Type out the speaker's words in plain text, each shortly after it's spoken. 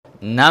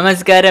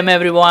Namaskaram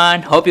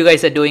everyone. Hope you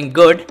guys are doing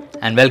good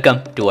and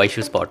welcome to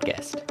Aishu's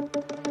podcast.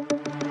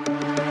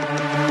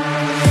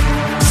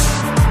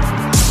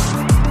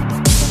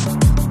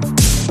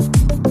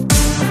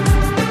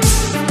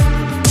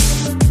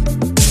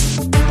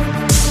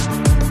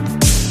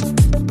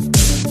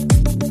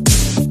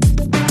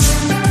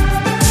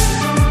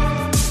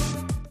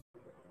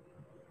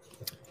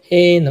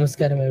 Hey,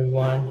 namaskaram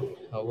everyone.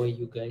 How are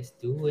you guys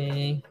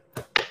doing?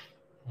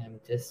 I'm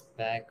just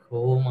back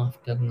home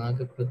after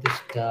Naga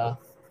Pratishtha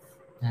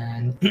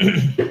and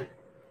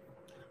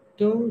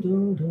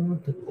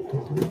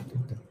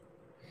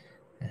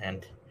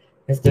and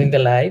just doing the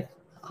live.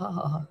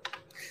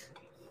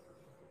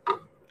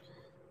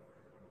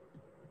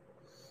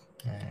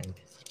 And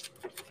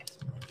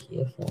my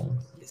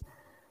earphones.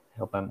 I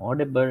hope I'm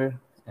audible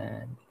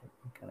and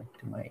connect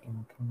to my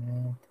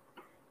internet.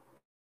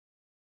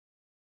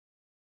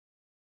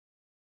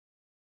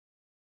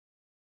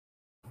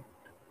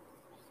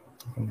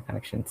 The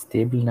connection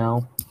stable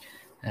now.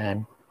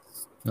 And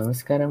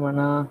namaskaram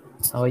Anna.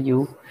 How are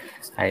you?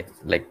 I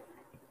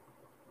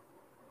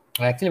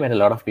actually met a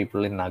lot of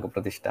people in Naga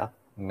Pratishtha.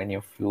 Many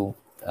of you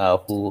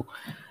who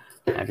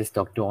I just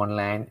talked to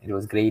online. It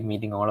was great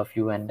meeting all of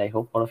you, and I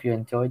hope all of you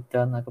enjoyed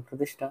the Naga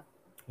Pratishtha,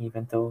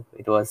 even though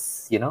it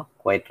was,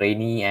 quite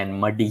rainy and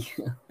muddy.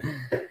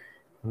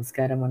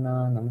 Namaskaram,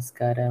 Anna.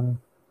 Namaskaram.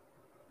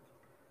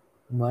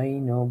 Why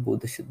no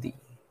Buddha Shuddhi?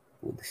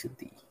 Buddha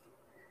Shuddhi.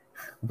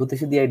 Buddha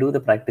Shuddhi, I do the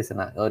practice,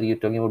 Anna. Or you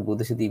talking about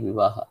Buddha Shuddhi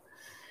Vivaha?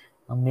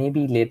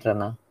 Maybe later,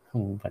 Anna.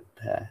 But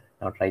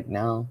not right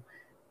now.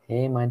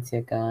 Hey,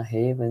 Mansyaka.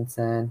 Hey,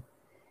 Vincent.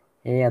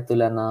 Hey,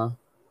 Atulana.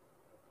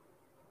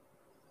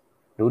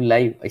 Do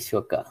live,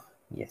 Ashwaka.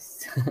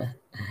 Yes.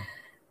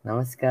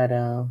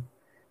 Namaskaram.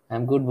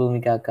 I'm good,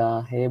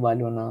 Bhumikaka. Hey,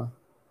 Balwana.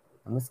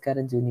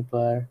 Namaskaram,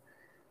 Juniper.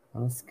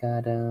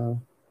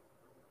 Namaskaram.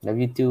 Love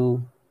you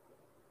too.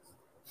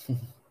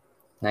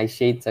 Nice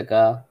shade,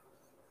 Saka.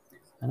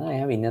 And I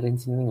have inner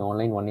engineering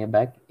online 1 year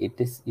back.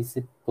 Is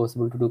it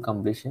possible to do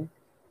completion?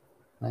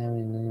 I have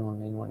inner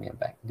online 1 year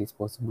back. It is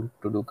possible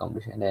to do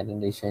completion and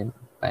identification.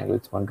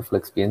 It's wonderful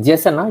experience.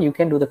 Yes, Anna, you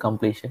can do the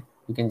completion.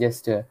 You can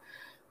just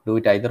do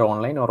it either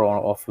online or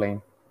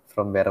offline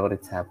from wherever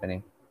it's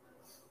happening.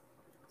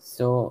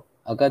 So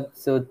Naga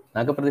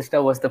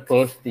Pratishtha was the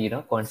first,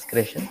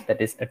 consecration. That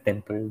is a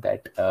temple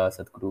that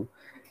Sadhguru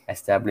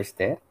established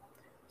there.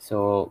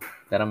 So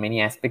there are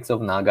many aspects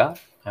of Naga.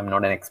 I'm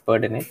not an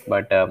expert in it,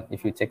 but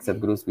if you check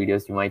Sadhguru's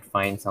videos, you might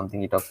find something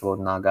he talks about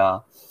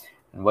Naga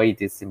and why it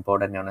is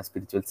important in a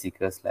spiritual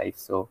seeker's life.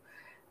 So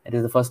it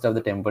is the first of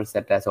the temples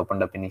that has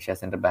opened up in Isha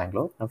Center,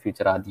 Bangalore. Now,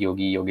 future Adi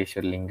Yogi,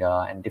 Yogeshwar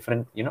Linga, and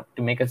different,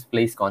 to make a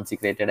place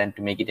consecrated and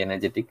to make it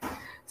energetic.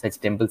 Such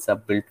temples are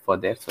built for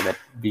there so that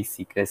we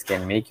seekers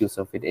can make use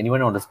of it.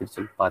 Anyone on the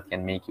spiritual path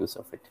can make use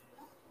of it.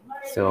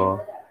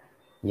 So,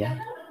 yeah.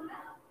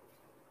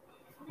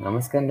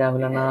 Namaskaram,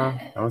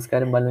 Ravilana.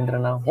 Namaskaram,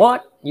 Balindrana.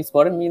 What? You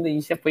spotted me in the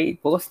Isha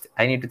post?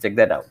 I need to check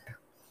that out.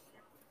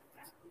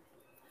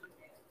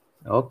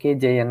 Okay,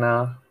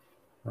 Jayana.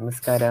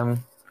 Namaskaram.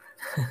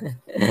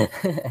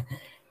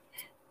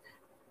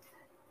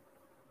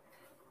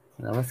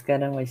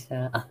 Namaskaram,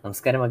 Vaisha.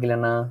 Namaskaram,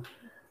 Agilana.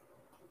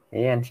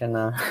 Hey,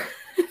 Anshana.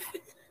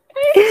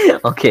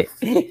 Okay,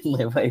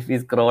 my wife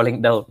is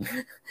crawling down.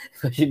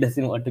 She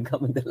doesn't want to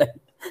come in the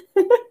light.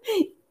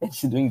 And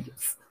she's doing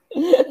this.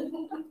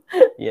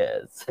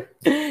 Yes,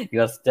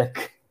 you are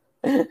stuck.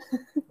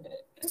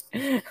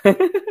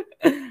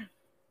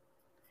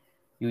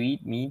 You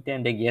eat meat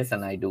and egg, yes,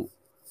 and I do.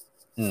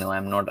 No,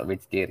 I'm not a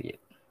vegetarian.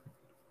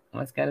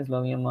 Namaskaram,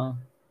 Slaviyama.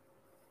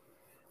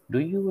 Do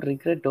you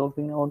regret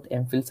dropping out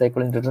MPhil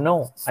psychology?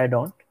 No, I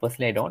don't.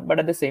 Personally, I don't. But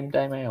at the same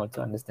time, I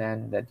also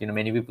understand that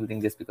many people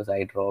think just because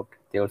I dropped,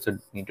 they also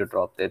need to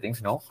drop their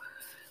things. No,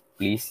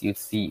 please, you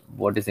see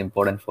what is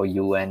important for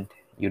you and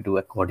you do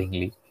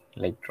accordingly.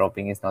 Like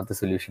dropping is not the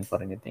solution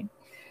for anything.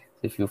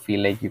 So if you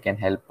feel like you can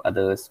help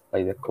others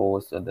by the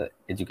course or the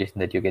education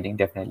that you're getting,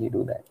 definitely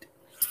do that.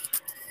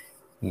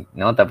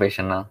 No,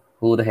 Tapeshana,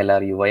 who the hell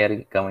are you? Why are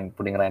you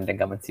putting random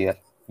comments here?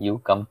 You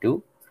come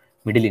to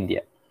Middle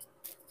India.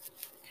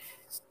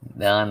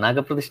 The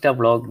Naga Pratishtha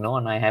vlog, no,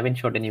 and I haven't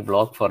shot any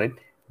vlog for it.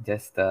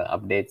 Just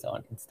updates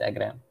on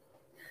Instagram.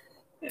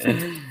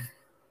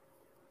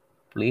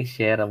 Please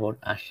share about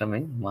ashram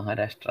in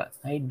Maharashtra.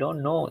 I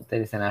don't know if there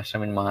is an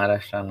ashram in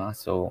Maharashtra now.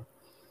 So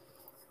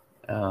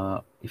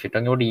if you're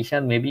talking about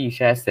Isha, maybe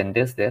Isha has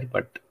centers there,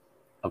 but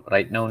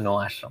right now, no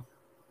ashram.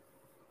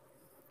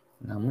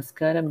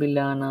 Namaskaram,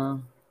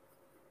 Billana.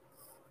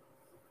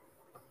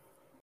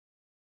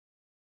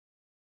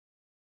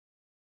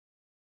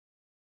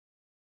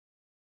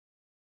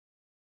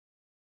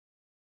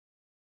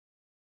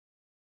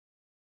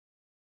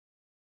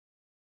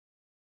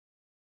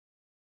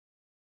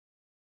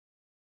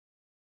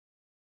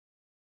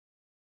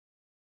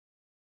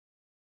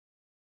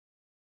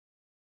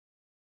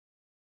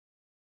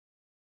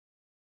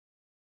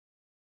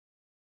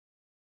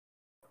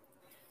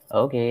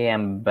 Okay,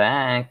 I'm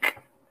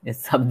back.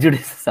 It's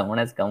subjudice. Someone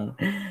has come.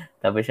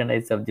 The patient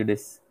is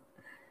subjudice.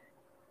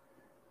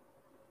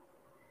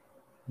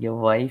 Your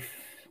wife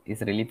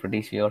is really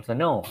pretty. She also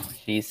no,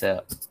 she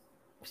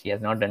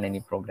has not done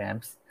any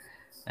programs,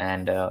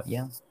 and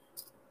yeah,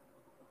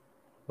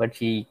 but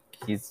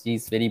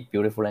she's very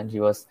beautiful, and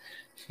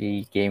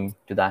she came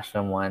to the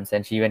ashram once,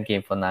 and she even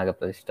came for Naga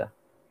Pratishta.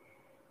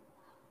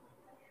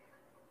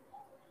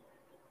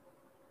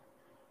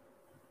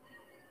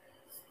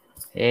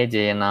 Hey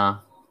Jayana,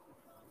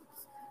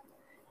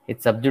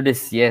 it's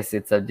subjudice. Yes,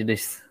 it's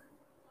subjudice.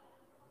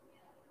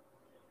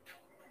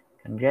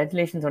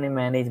 Congratulations on your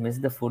marriage. Miss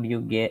the food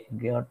you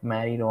got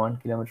married 1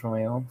 kilometer from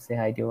my home. Say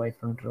hi to your wife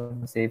from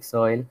Toronto. Safe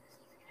soil.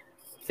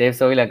 Safe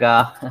soil,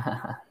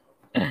 Akka.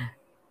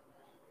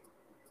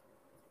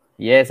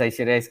 Yes,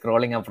 Aishwarya is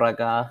scrolling up,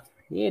 Raka.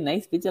 Hey,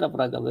 nice picture of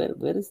Raka.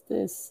 Where is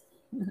this?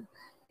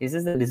 Is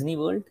this the Disney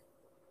World?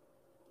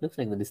 Looks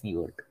like the Disney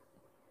World.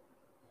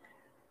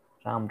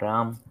 Ram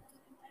Ram.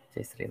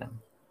 Jai Sri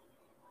Ram.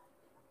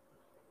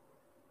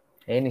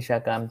 Hey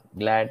Nishaka, I'm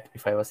glad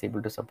if I was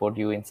able to support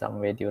you in some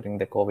way during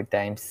the COVID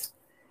times.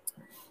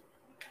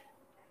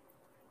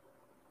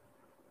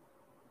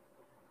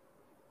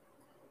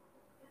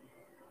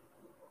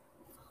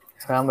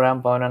 Ram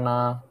Ram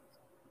Pavanana.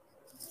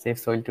 Safe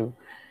soil too.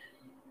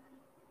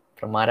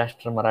 From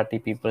Maharashtra,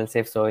 Marathi people,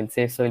 safe soil.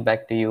 Safe soil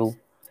back to you.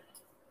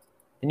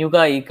 The new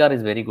car e-car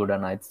is very good,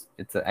 and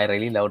it's I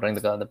really love driving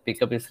the car. The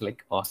pickup is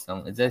like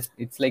awesome.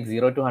 It's like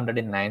 0 to 100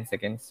 in 9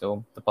 seconds,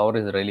 so the power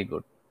is really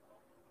good.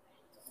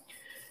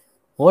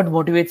 What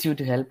motivates you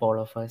to help all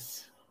of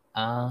us?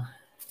 Uh,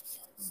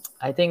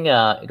 I think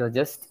it was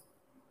just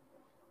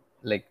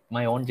like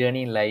my own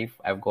journey in life.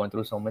 I've gone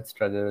through so much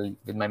struggle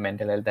with my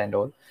mental health and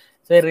all,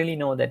 so I really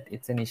know that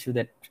it's an issue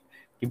that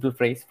people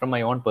face from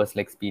my own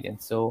personal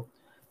experience. So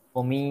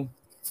for me,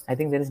 I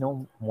think there is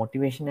no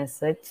motivation as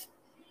such,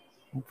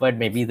 but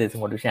maybe there's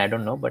motivation, I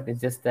don't know, but it's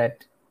just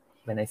that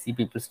when I see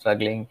people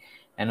struggling,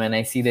 and when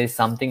I see there's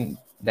something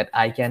that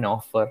I can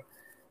offer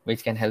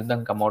which can help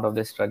them come out of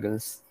their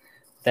struggles,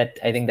 that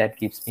I think that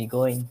keeps me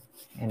going.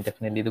 And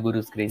definitely the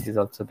Guru's grace is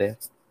also there.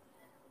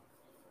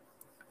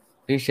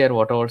 Please share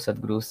what all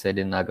Sadhguru said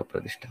in Naga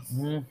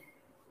Pradishta.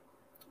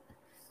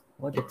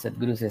 What did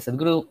Sadhguru say?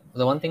 Sadhguru,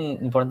 the one thing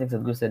important thing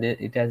Sadhguru said,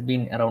 it has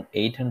been around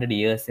 800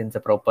 years since a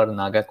proper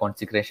Naga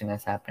consecration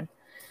has happened.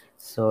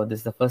 So this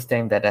is the first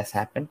time that has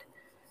happened.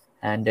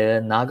 And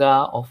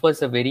Naga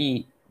offers a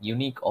very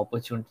unique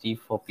opportunity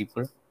for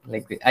people.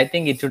 Like I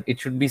think it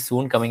should be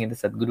soon coming in the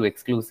Sadhguru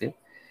exclusive.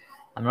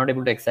 I'm not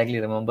able to exactly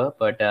remember,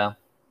 but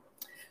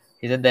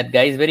he said that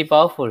guy is very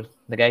powerful.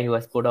 The guy who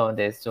has put on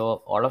this.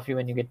 So all of you,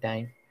 when you get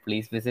time,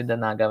 please visit the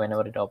Naga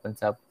whenever it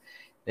opens up.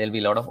 There'll be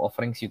a lot of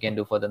offerings you can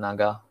do for the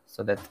Naga,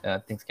 so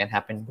that things can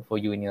happen for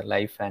you in your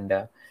life. And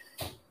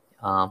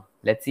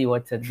let's see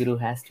what Sadhguru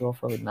has to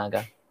offer with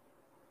Naga.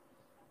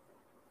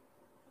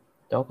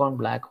 Talk on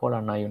black hole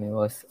on our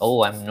universe.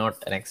 Oh, I'm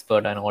not an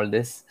expert on all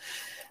this,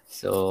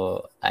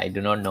 so I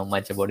do not know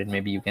much about it.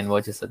 Maybe you can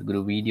watch a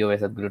Sadhguru video where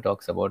Sadhguru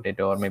talks about it,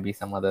 or maybe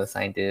some other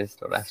scientist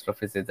or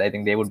astrophysicist. I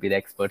think they would be the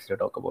experts to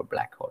talk about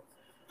black hole.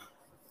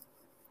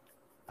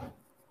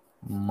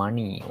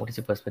 Money. What is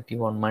your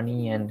perspective on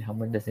money, and how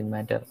much does it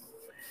matter?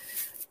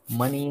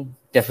 Money,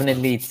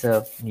 definitely, it's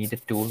a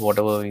needed tool.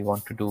 Whatever we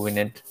want to do in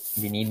it,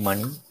 we need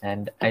money,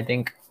 and I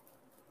think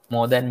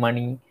more than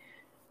money,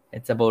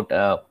 it's about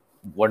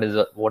what is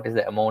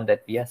the amount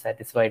that we are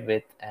satisfied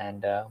with,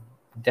 and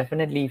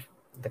definitely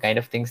the kind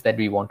of things that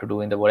we want to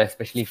do in the world,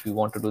 especially if we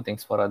want to do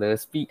things for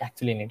others, we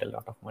actually need a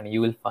lot of money.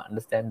 You will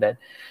understand that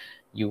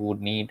you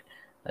would need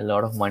a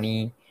lot of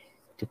money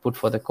to put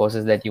for the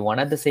causes that you want.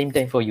 At the same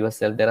time, for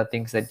yourself, there are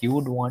things that you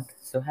would want,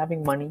 so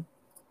having money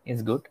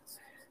is good,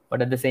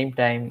 but at the same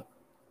time,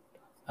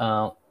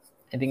 uh,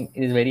 I think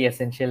it is very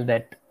essential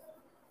that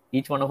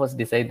each one of us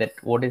decide that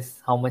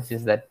how much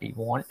is that we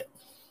want.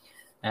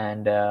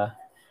 And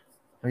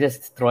I'm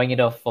just throwing it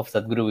off of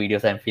Sadhguru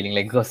videos. I'm feeling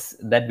like, because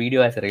that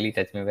video has really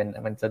touched me. When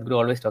Sadhguru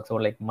always talks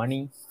about like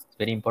money, it's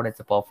very important. It's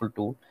a powerful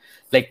tool.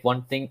 Like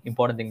one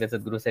important thing that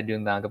Sadhguru said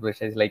during the Naga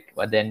Pradishta is like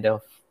at the end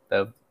of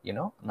the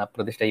Naga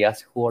Pradishta, he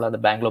asked who all are the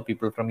Bangalore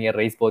people from here.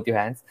 Raise both your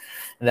hands.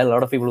 And there are a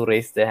lot of people who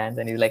raised their hands,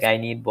 and he's like, I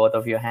need both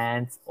of your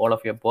hands, all of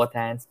your both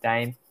hands,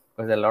 time,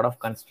 because there's a lot of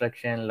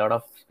construction, a lot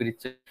of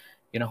spiritual,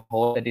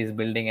 whole that he's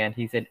building. And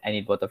he said, I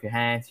need both of your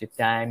hands, your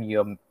time,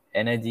 your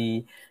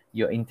energy,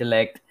 your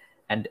intellect,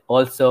 and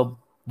also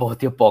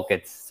both your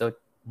pockets. So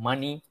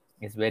money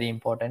is very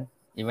important,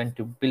 even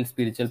to build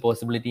spiritual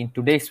possibility in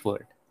today's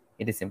world.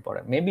 It is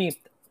important. Maybe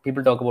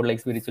people talk about like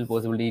spiritual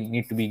possibility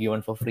need to be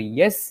given for free.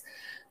 Yes,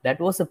 that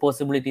was a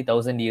possibility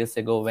 1,000 years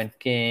ago, when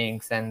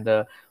kings and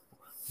the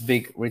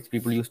big rich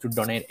people used to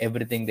donate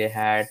everything they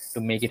had to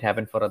make it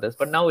happen for others.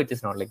 But now it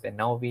is not like that.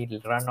 Now we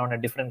run on a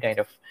different kind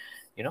of,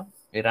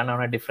 we run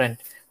on a different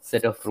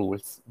set of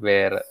rules,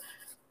 where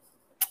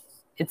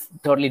it's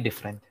totally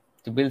different.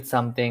 To build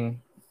something,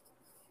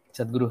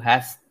 Sadhguru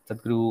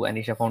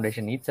Anisha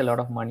Foundation needs a lot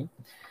of money.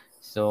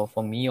 So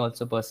for me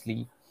also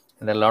personally,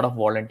 there are a lot of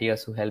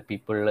volunteers who help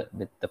people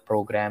with the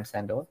programs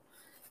and all.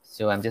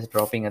 So I'm just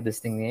dropping at this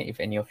thing here. If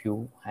any of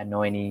you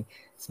know any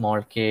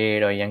small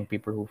kid or young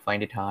people who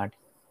find it hard,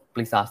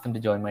 please ask them to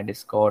join my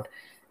Discord,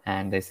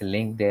 and there's a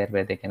link there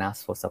where they can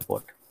ask for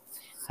support.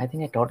 I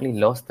think I totally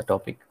lost the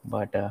topic,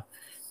 but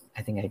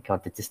I think I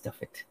got the gist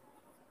of it.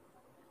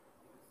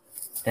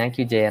 Thank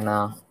you,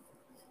 Jayana.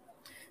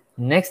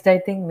 Next, I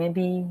think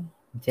maybe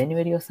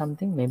January or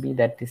something. Maybe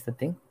that is the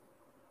thing.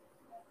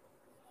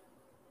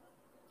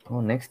 Oh,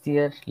 next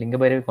year, Linga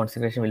Bhairavi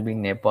consecration will be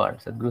in Nepal.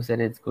 Sadhguru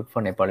said it's good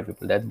for Nepali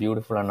people. That's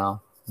beautiful,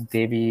 Anna.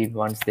 Devi,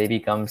 once Devi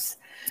comes,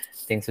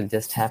 things will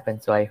just happen.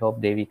 So I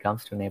hope Devi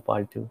comes to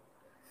Nepal too.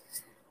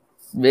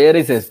 Where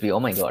is SP? Oh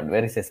my God,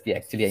 where is SP?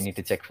 Actually, I need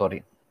to check for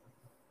it.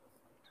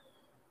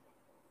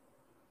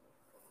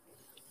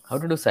 How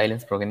to do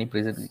silence program? Any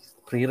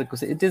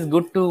prerequisite? It is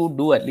good to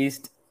do at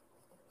least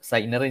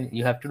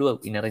you have to do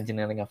inner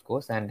engineering, of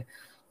course, and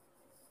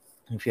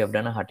if you have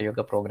done a Hatha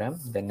Yoga program,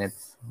 then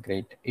it's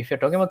great. If you're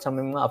talking about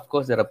Samyama, of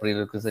course, there are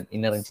prerequisites: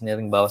 inner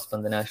engineering,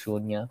 Bhavaspandana,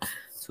 Shunya,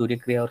 Surya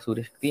Kriya or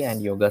Surya Shakti,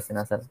 and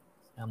Yogasanas are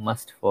a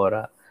must for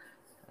a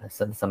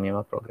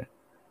Samyama program.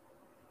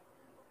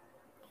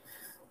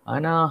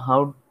 Anna,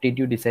 how did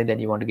you decide that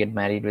you want to get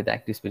married with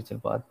active spiritual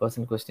path?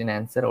 Personal question,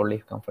 answer only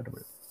if comfortable.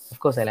 Of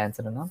course, I'll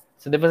answer Anna.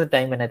 So there was a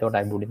time when I thought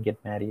I wouldn't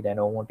get married. I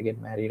don't want to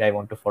get married. I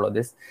want to follow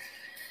this.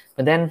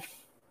 But then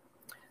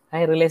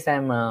I realized I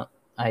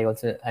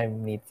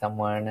need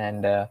someone,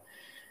 and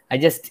I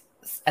just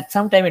at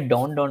some time it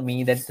dawned on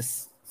me that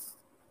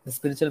the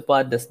spiritual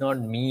path does not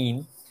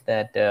mean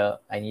that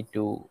I need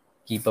to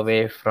keep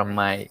away from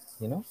my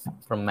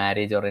from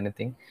marriage or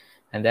anything,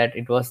 and that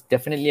it was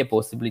definitely a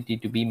possibility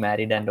to be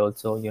married and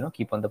also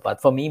keep on the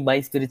path. For me,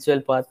 by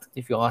spiritual path,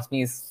 if you ask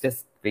me, is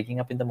just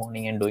waking up in the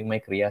morning and doing my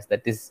kriyas.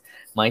 That is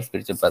my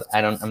spiritual path.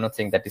 I'm not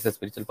saying that is a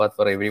spiritual path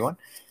for everyone,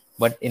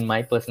 but in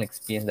my personal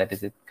experience, that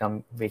is it.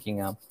 Come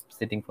waking up,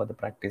 sitting for the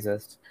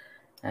practices,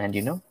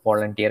 and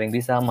volunteering.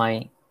 These are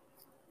my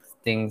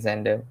things,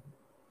 and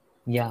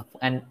yeah,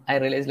 and I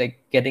realized like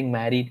getting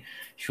married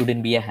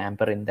shouldn't be a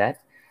hamper in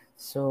that.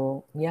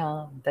 So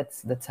yeah,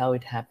 that's how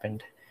it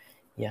happened.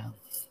 Yeah.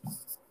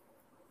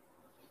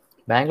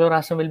 Bangalore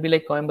ashram will be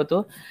like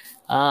Coimbatore.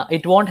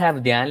 It won't have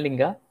Dhyan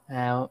Linga,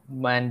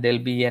 and there'll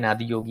be an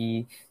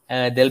Adiyogi.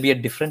 There'll be a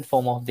different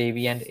form of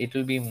Devi, and it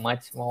will be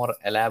much more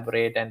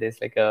elaborate. And there's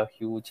like a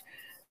huge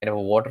kind of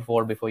a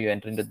waterfall before you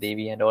enter into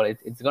Devi and all.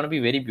 It's going to be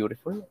very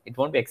beautiful. It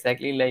won't be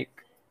exactly like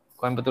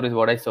Coimbatore is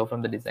what I saw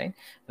from the design.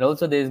 And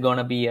also there's going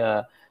to be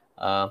a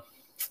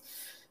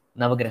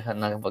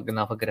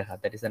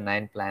Navagraha. That is a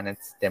 9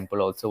 planets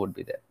temple also would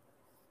be there.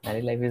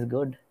 Married life is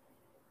good.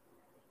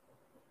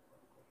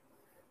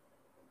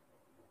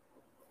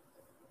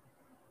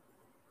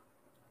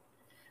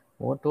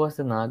 What was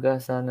the Naga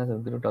sadhana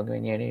Sadhguru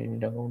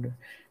talking about?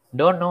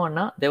 Don't know,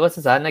 Anna. There was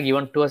a sadhana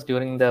given to us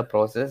during the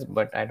process,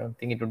 but I don't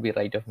think it would be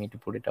right of me to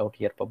put it out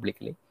here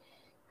publicly.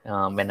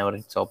 Whenever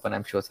it's open,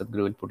 I'm sure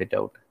Sadhguru will put it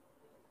out.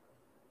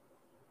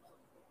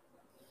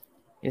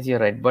 Yes, you're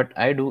right. But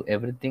I do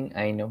everything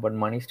I know. But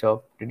money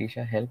stop. Did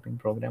Isha help in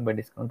program by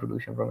discount to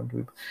tuition program to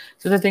people?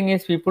 So the thing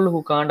is, people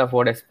who can't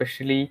afford,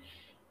 especially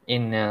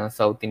in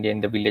South India, in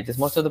the villages,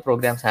 most of the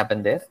programs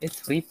happen there. It's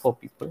free for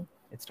people.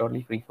 It's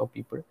totally free for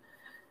people.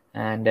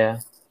 And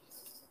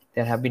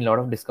there have been a lot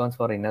of discounts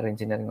for inner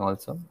engineering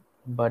also.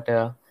 But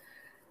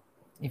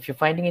if you're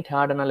finding it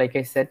hard, and like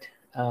I said,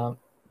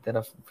 there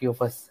are few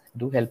of us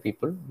do help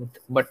people,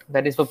 but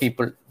that is for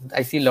people.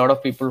 I see a lot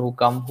of people who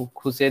come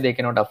who say they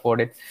cannot afford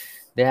it.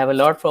 They have a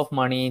lot of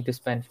money to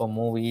spend for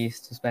movies,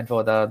 to spend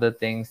for the other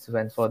things, to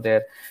spend for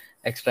their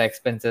extra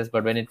expenses.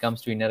 But when it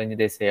comes to inner engineering,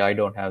 they say, I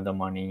don't have the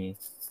money.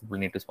 People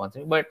need to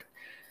sponsor. But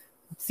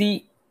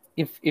see,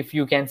 if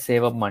you can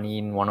save up money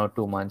in 1 or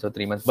 2 months or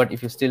 3 months, but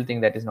if you still think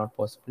that is not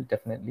possible,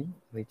 definitely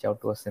reach out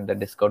to us in the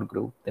Discord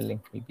group. The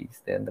link will be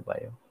there in the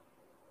bio.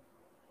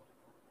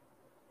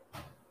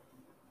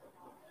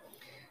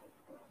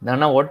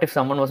 Now, what if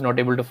someone was not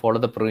able to follow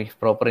the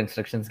proper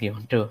instructions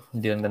given to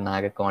during the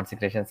Naga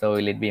consecration? So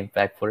will it be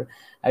impactful?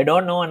 I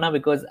don't know, Anna,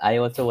 because I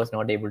also was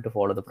not able to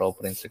follow the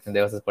proper instructions.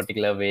 There was a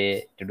particular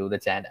way to do the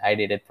chant. I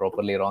did it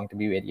properly wrong, to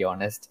be very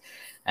honest.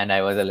 And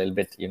I was a little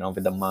bit,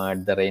 with the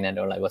mud, the rain and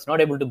all. I was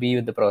not able to be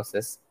with the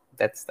process.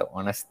 That's the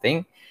honest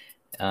thing.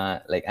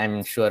 Like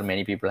I'm sure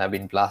many people have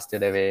been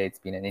blasted away. It's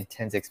been an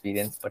intense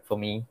experience. But for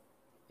me,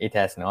 it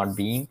has not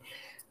been.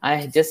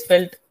 I just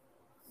felt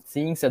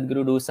seeing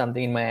Sadhguru do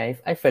something in my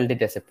life, I felt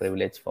it as a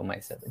privilege for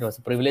myself. It was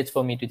a privilege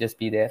for me to just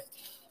be there.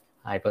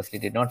 I personally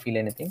did not feel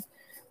anything.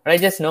 But I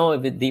just know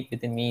deep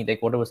within me,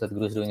 like whatever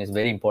Sadhguru is doing is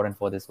very important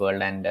for this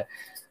world. And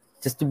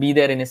just to be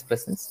there in his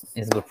presence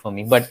is good for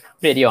me. But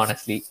very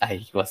honestly,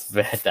 I was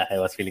wet. I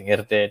was feeling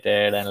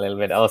irritated and a little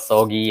bit, I was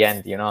soggy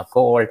and,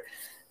 cold.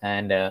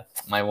 And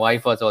my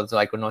wife was also,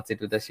 I could not sit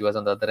with her. She was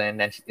on the other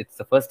end. And it's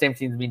the first time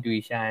she's been to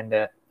Isha.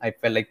 And I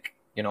felt like,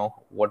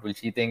 what will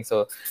she think?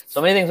 So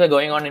many things were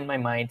going on in my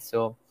mind.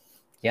 So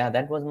yeah,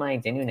 that was my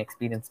genuine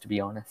experience, to be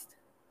honest.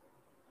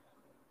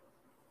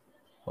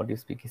 What you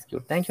speak is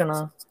cute. Thank you,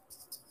 Anna.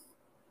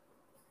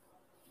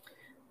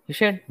 You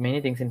shared many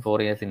things in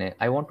 4 years in it.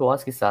 I want to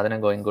ask, is sadhana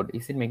going good?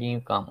 Is it making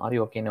you calm? Are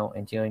you okay now?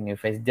 Enjoying your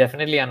face?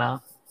 Definitely,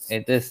 Anna.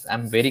 It is.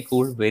 I'm very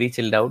cool, very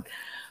chilled out.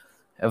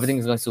 everything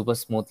is going super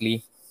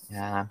smoothly.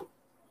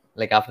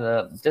 Like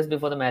after just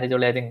before the marriage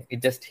only, I think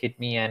it just hit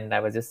me and I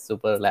was just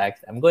super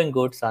relaxed. I'm going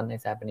good, sun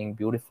is happening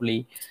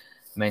beautifully.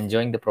 I'm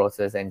enjoying the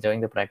process,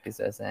 enjoying the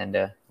practices,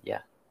 and yeah.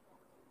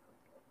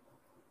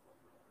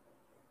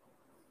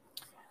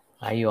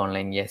 Are you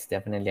online? Yes,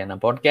 definitely. On a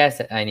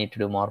podcast, I need to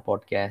do more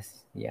podcasts.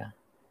 Yeah.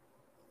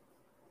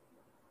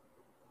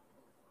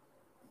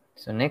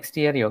 So next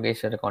year,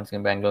 Yogeshwar Concert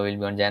in Bangalore will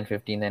be on Jan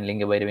 15th and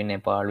Linga Bhairavi in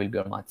Nepal will be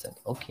on March 7th.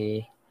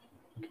 Okay.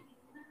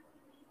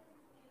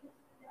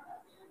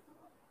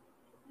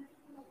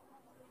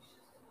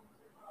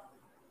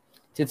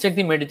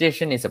 Chitt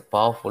meditation is a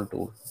powerful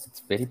tool.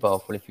 It's very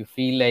powerful. If you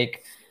feel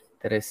like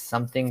there is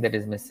something that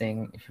is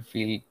missing, if you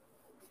feel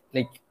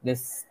like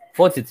this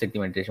four Chitt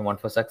meditation, one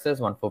for success,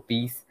 one for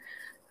peace,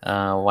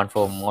 one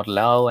for more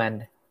love,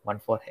 and one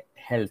for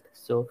health.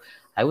 So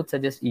I would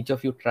suggest each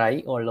of you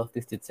try all of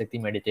this Chitt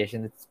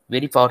meditation. It's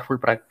very powerful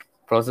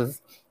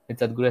process which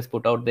Sadhguru has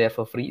put out there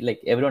for free.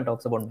 Like everyone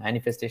talks about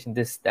manifestation,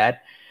 this,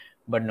 that,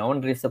 but no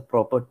one gives the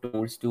proper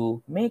tools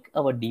to make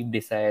our deep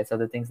desires or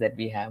the things that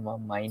we have in our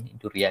mind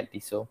into reality.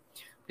 So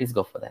please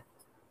go for that.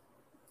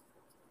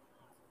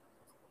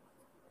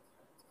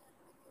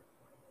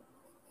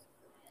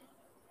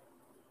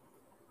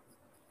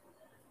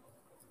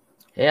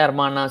 Hey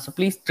Armana, so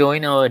please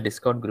join our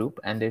Discord group,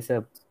 and there's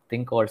a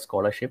thing called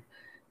scholarship.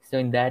 So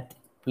in that,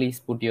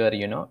 please put your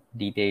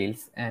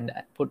details and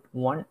put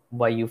one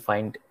why you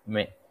find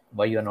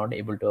why you are not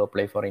able to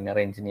apply for inner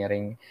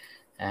engineering,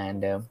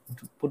 and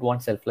put one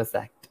selfless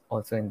act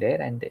also in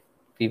there, and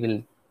we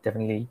will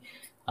definitely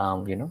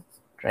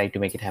try to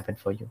make it happen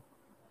for you.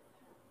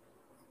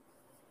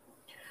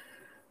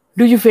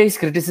 Do you face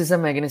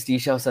criticism against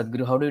Isha or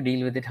Sadhguru? How do you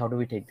deal with it? How do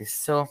we take this?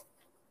 So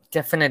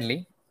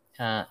definitely,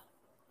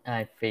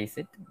 I face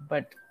it,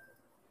 but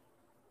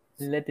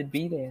let it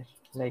be there.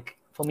 Like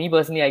for me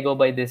personally, I go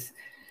by this.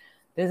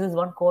 This is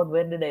one quote.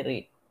 Where did I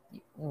read?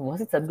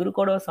 Was it Sadhguru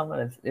quote or someone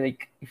else?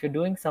 Like if you're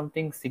doing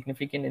something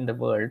significant in the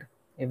world,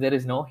 if there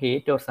is no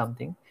hate or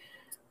something,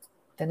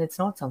 then it's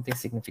not something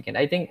significant.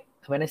 I think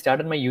when I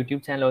started my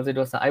YouTube channel,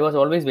 also I was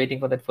always waiting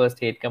for that first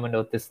hate comment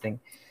or this thing,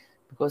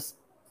 because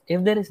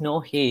if there is no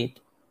hate,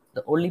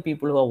 the only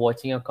people who are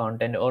watching your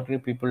content or the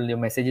people your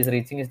message is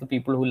reaching is the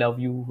people who love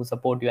you, who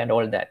support you, and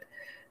all that.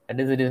 That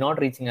is, it is not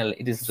reaching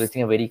it is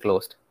reaching a very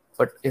closed.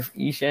 But if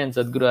Isha and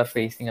Sadhguru are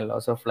facing a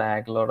loss of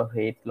flag, a lot of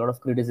hate, a lot of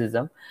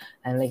criticism,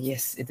 and like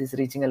yes, it is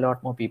reaching a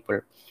lot more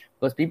people,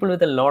 because people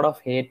with a lot of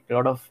hate, a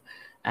lot of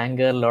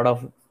anger, a lot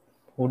of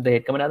who the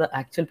hate comment are the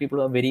actual people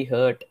who are very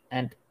hurt,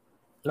 and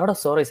a lot of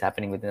sorrow is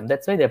happening with them.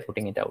 That's why they're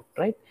putting it out,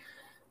 right?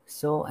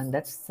 So, and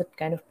that's the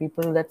kind of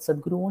people that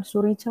Sadhguru wants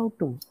to reach out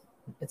to.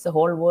 It's the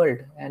whole world,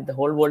 and the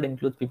whole world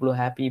includes people who are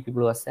happy,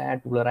 people who are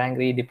sad, people who are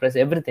angry, depressed,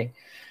 everything.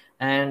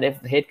 And if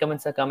hate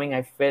comments are coming,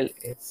 I feel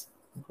it's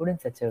good in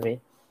such a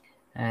way.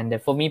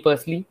 And for me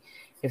personally,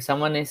 if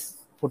someone is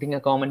putting a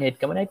comment,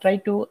 hate comment, I try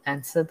to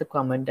answer the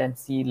comment and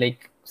see,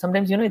 like,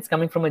 sometimes, it's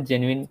coming from a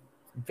genuine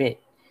way,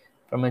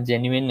 from a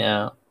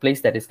genuine place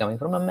that is coming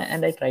from,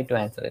 and I try to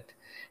answer it.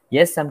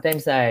 Yes,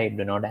 sometimes I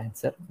do not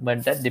answer,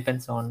 but that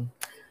depends on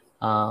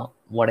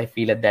what I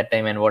feel at that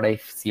time and what I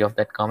see of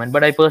that comment.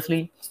 But I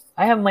personally,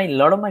 I have a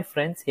lot of my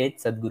friends hate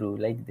Sadhguru.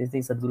 Like they say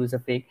Sadhguru is a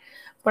fake,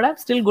 but I'm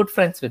still good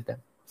friends with them.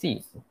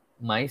 See,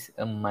 my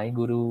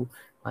guru,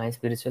 my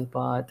spiritual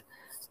path.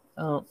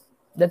 Uh,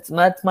 that's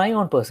my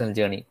own personal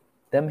journey.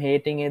 Them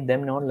hating it,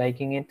 them not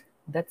liking it,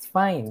 that's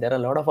fine. There are a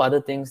lot of other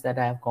things that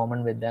I have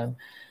common with them,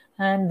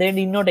 and they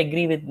did not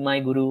agree with my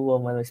guru or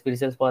my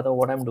spiritual path or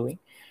what I'm doing.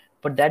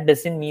 But that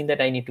doesn't mean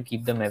that I need to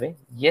keep them away.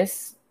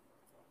 Yes,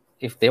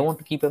 if they want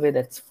to keep away,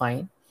 that's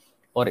fine.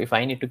 Or if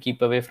I need to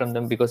keep away from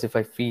them because if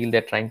I feel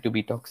they're trying to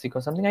be toxic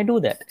or something, I do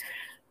that.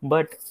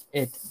 But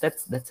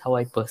that's how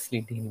I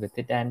personally deal with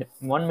it. And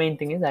one main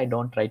thing is I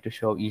don't try to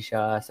show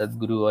Isha,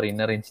 Sadhguru, or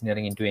inner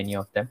engineering into any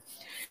of them.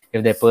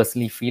 If they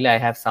personally feel I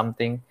have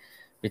something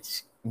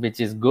which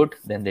is good,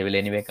 then they will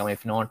anyway come.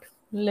 If not,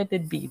 let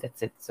it be.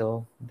 That's it.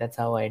 So that's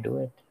how I do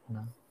it.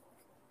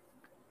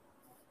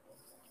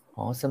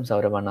 Awesome,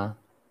 Saurabhana.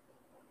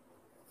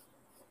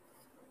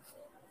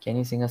 Can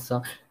you sing a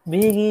song?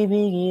 Bigi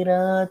bigi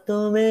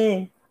raaton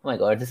mein. Oh my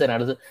god, this is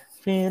another song.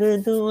 फिर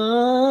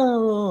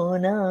दुआओं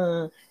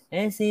ना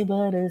ऐसी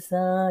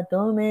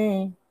बरसातों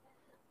में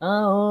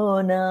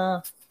आओ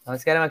ना.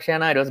 Namaskaram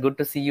Akshana, it was good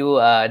to see you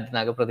at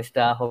Naga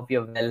Pradishta. Hope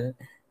you're well.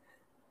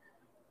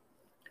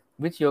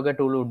 Which yoga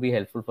tool would be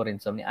helpful for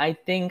insomnia? I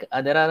think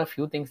there are a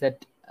few things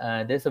that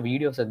there's a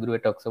video of Sadhguru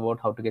that talks about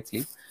how to get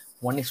sleep.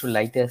 One is to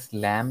light a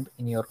lamp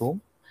in your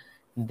room.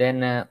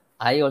 Then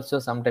I also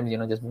sometimes,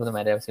 just before the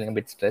marriage, I was feeling a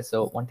bit stressed.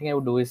 So one thing I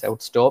would do is I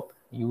would stop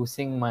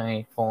using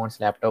my phones,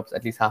 laptops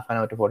at least half an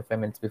hour to 45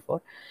 minutes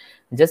before.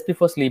 Just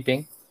before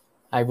sleeping,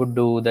 I would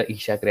do the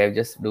Isha Kriya. I would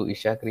just do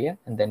Isha Kriya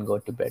and then go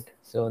to bed.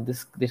 So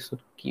this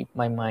would keep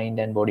my mind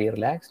and body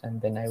relaxed,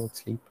 and then I would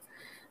sleep.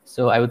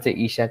 So I would say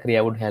Isha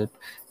Kriya would help.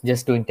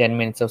 Just doing 10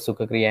 minutes of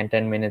Sukha Kriya and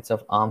 10 minutes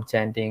of arm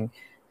chanting,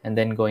 and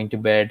then going to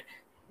bed.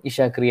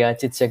 Isha Kriya,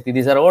 Chit Shakti,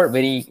 these are all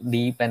very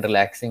deep and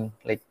relaxing,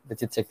 like the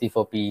Chit Shakti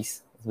for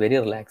peace, It's very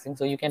relaxing.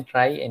 So you can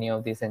try any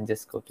of these and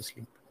just go to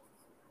sleep.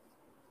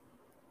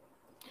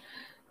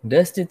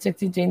 Does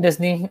Chichakti change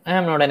destiny? I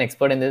am not an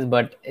expert in this,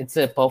 but it's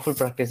a powerful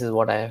practice, is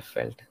what I have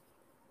felt.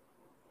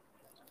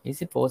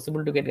 Is it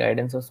possible to get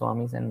guidance of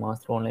Swamis and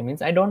Master online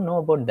means? I don't know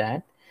about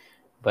that,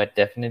 but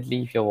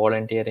definitely if you're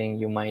volunteering,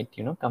 you might,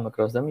 come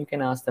across them. You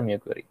can ask them your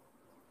query.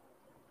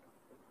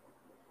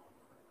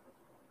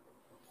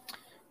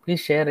 Please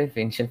share if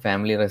initial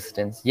family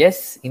resistance.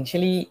 Yes,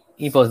 initially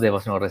there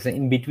was no resistance.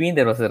 In between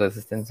there was a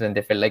resistance when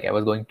they felt like I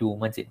was going too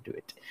much into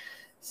it.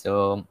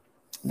 So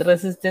the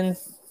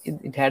resistance,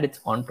 it had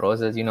its own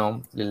process,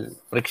 little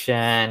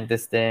friction,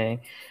 this thing.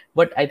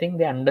 But I think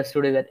they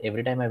understood it that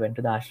every time I went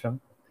to the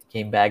ashram,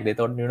 came back, they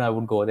thought, I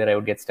would go there, I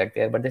would get stuck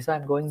there. But they saw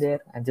I'm going there,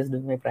 I'm just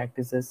doing my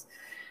practices.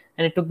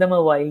 And it took them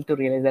a while to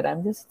realize that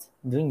I'm just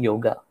doing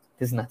yoga.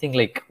 There's nothing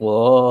like,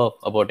 whoa,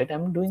 about it.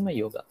 I'm doing my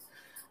yoga.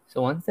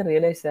 So once they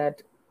realize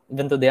that,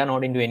 even though they are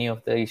not into any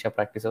of the Isha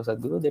practice of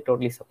Sadhguru, they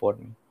totally support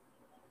me.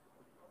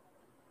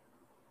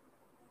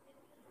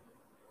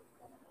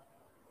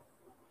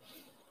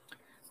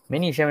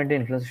 Many Isha mentor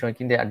influencers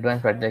showing the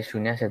advanced practice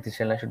like Shunya Shakti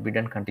Chala should be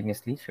done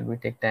continuously. Should we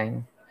take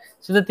time?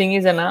 So the thing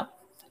is, Anna,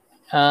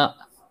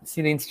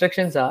 see, the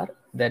instructions are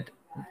that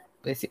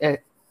the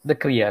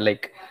Kriya,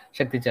 like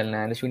Shakti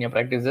Chalana and the Shunya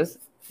practices,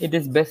 it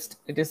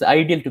is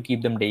ideal to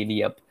keep them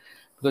daily up,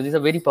 because these are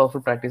very powerful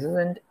practices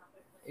and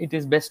it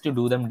is best to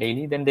do them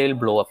daily, then they will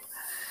blow up.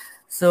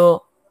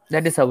 So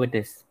that is how it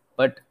is.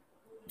 But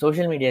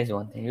social media is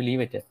one thing, you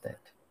leave it at that.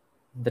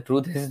 The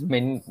truth is,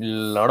 a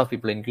lot of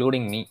people,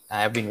 including me,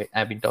 I've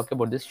been talking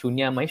about this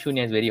Shunya. My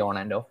Shunya is very on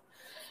and off.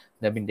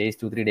 There have been days,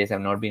 2-3 days I've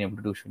not been able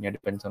to do Shunya,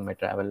 depends on my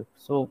travel.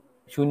 So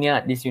Shunya,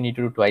 at least you need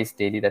to do twice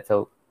daily. That's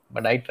how.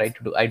 But I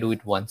do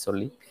it once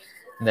only.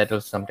 And that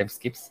also sometimes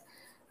skips.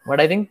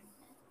 But I think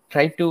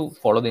try to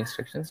follow the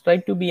instructions. Try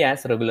to be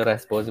as regular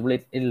as possible.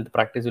 The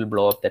practice will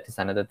blow up. That is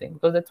another thing,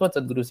 because that's what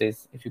Sadhguru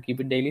says. If you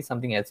keep it daily,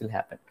 something else will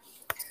happen.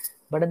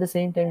 But at the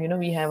same time,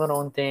 we have our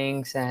own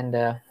things,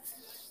 and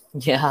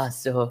yeah,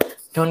 so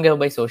don't go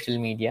by social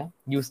media.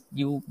 You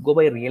go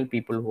by real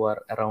people who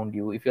are around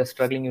you. If you're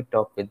struggling, you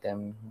talk with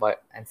them,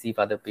 and see if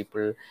other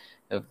people,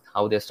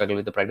 how they struggle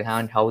with the practice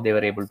and how they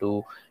were able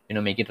to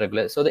make it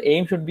regular. So the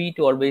aim should be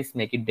to always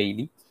make it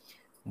daily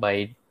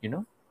by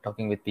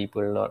talking with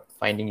people or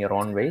finding your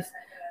own ways,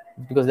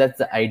 because that's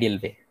the ideal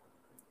way.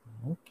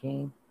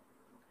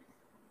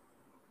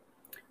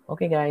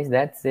 Okay guys,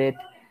 that's it.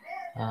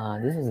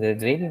 This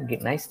is really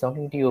nice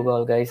talking to you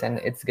all, guys, and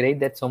it's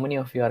great that so many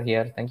of you are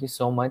here. Thank you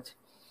so much.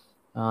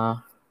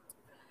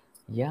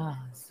 Yeah,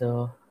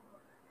 so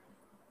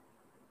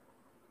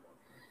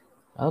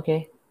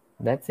okay,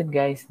 that's it,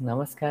 guys.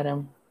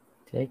 Namaskaram.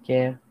 Take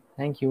care.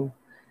 Thank you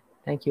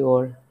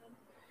all.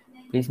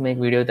 Please make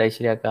video with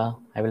Aishwarya ka.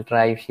 I will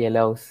try if she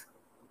allows.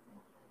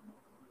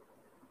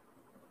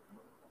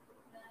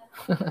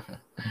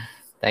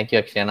 Thank you,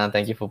 Akshana.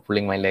 Thank you for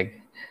pulling my leg.